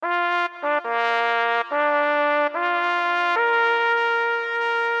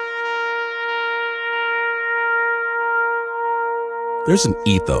There's an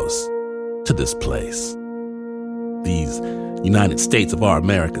ethos to this place. These United States of our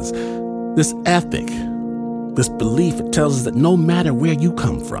Americas. This ethic, this belief, it tells us that no matter where you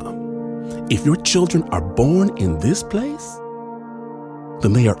come from, if your children are born in this place,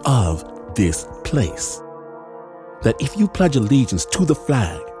 then they are of this place. That if you pledge allegiance to the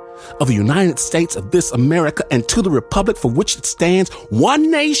flag of the United States of this America and to the republic for which it stands,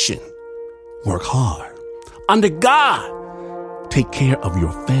 one nation, work hard, under God, take care of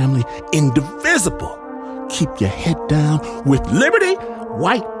your family, indivisible, keep your head down with liberty,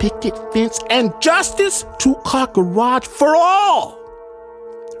 white picket fence, and justice, two-car garage for all.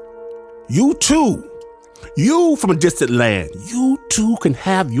 You too, you from a distant land, you too can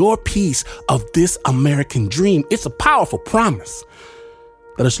have your piece of this American dream. It's a powerful promise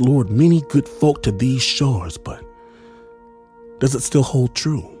that has lured many good folk to these shores, but does it still hold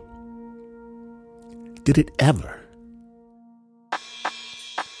true? Did it ever?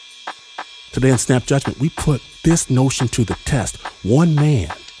 Today on Snap Judgment, we put this notion to the test. One man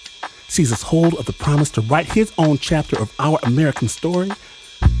seizes hold of the promise to write his own chapter of our American story,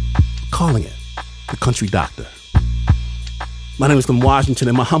 calling it The Country Doctor. My name is Glynn Washington,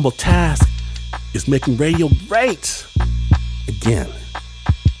 and my humble task is making radio great again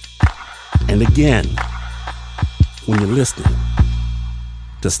and again when you're listening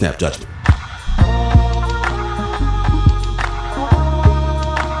to Snap Judgment.